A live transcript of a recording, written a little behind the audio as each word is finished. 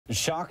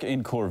Shock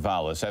in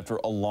Corvallis after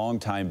a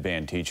longtime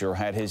band teacher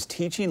had his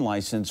teaching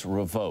license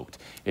revoked.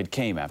 It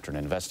came after an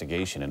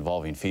investigation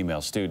involving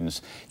female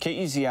students.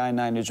 KEZI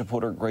 9 News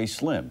reporter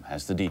Grace Lim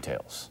has the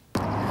details.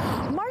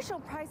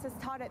 Marshall Price has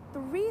taught at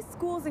 3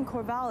 schools in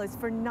Corvallis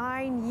for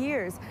 9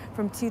 years.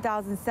 From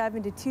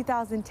 2007 to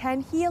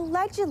 2010, he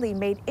allegedly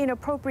made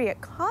inappropriate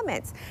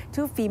comments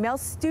to a female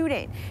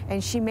student.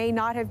 And she may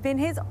not have been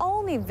his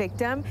only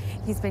victim.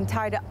 He's been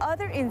tied to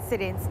other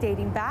incidents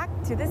dating back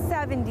to the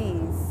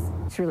 70s.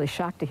 It's really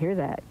shocked to hear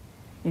that.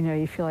 You know,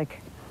 you feel like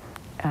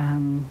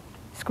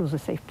school's a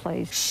safe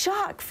place.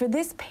 Shock for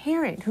this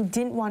parent who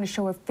didn't want to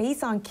show her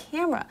face on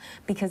camera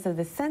because of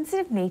the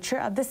sensitive nature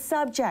of the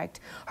subject.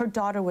 Her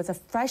daughter was a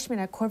freshman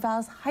at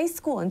Corvallis High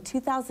School in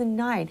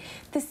 2009,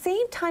 the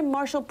same time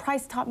Marshall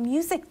Price taught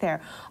music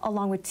there,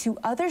 along with 2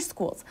 other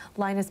schools,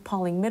 Linus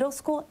Pauling Middle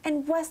School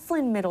and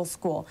Westland Middle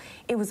School.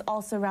 It was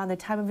also around the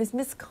time of his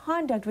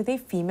misconduct with a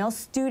female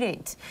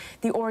student.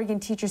 The Oregon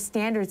Teacher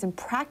Standards and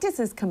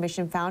Practices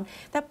Commission found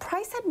that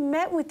Price had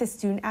met with the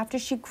student after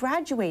she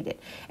graduated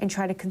and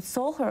tried to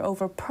console her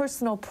over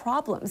personal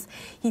problems.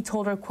 He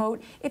told her,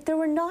 quote, "If there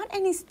were not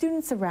any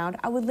students around,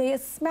 I would lay a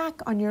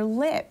smack on your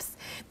lips."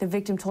 The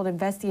victim told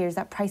investigators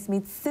that Price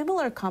made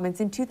similar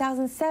comments in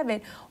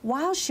 2007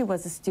 while she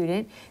was a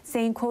student,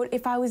 saying, quote,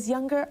 "If I was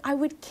younger, I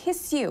would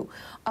kiss you."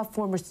 A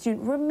former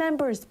student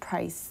remembers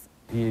Price.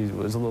 He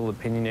was a little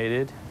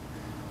opinionated,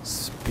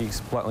 speaks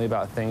bluntly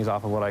about things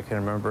off of what I can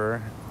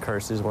remember,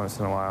 curses once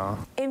in a while.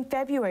 In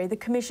February, the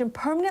commission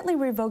permanently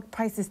revoked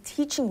Price's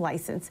teaching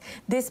license.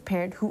 This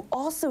parent, who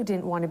also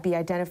didn't want to be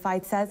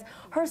identified, says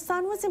her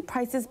son was in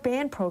Price's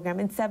band program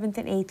in 7th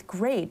and 8th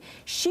grade.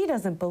 She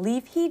doesn't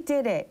believe he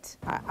did it.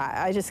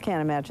 I just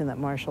can't imagine that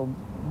Marshall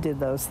did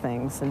those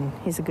things, and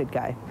he's a good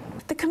guy.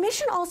 The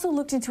commission also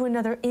looked into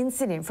another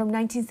incident from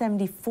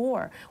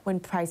 1974 when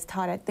Price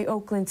taught at the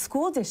Oakland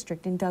School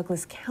District in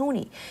Douglas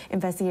County.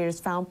 Investigators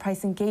found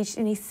Price engaged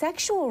in a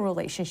sexual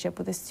relationship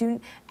with a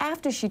student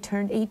after she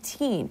turned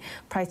 18.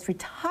 Price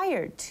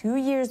retired 2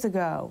 years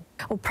ago.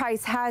 Well,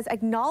 Price has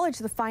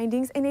acknowledged the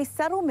findings in a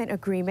settlement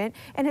agreement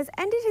and has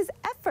ended his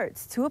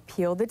efforts to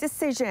appeal the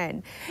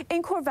decision.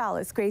 In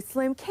Corvallis, Grace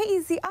Lim,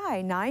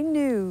 KEZI 9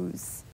 News.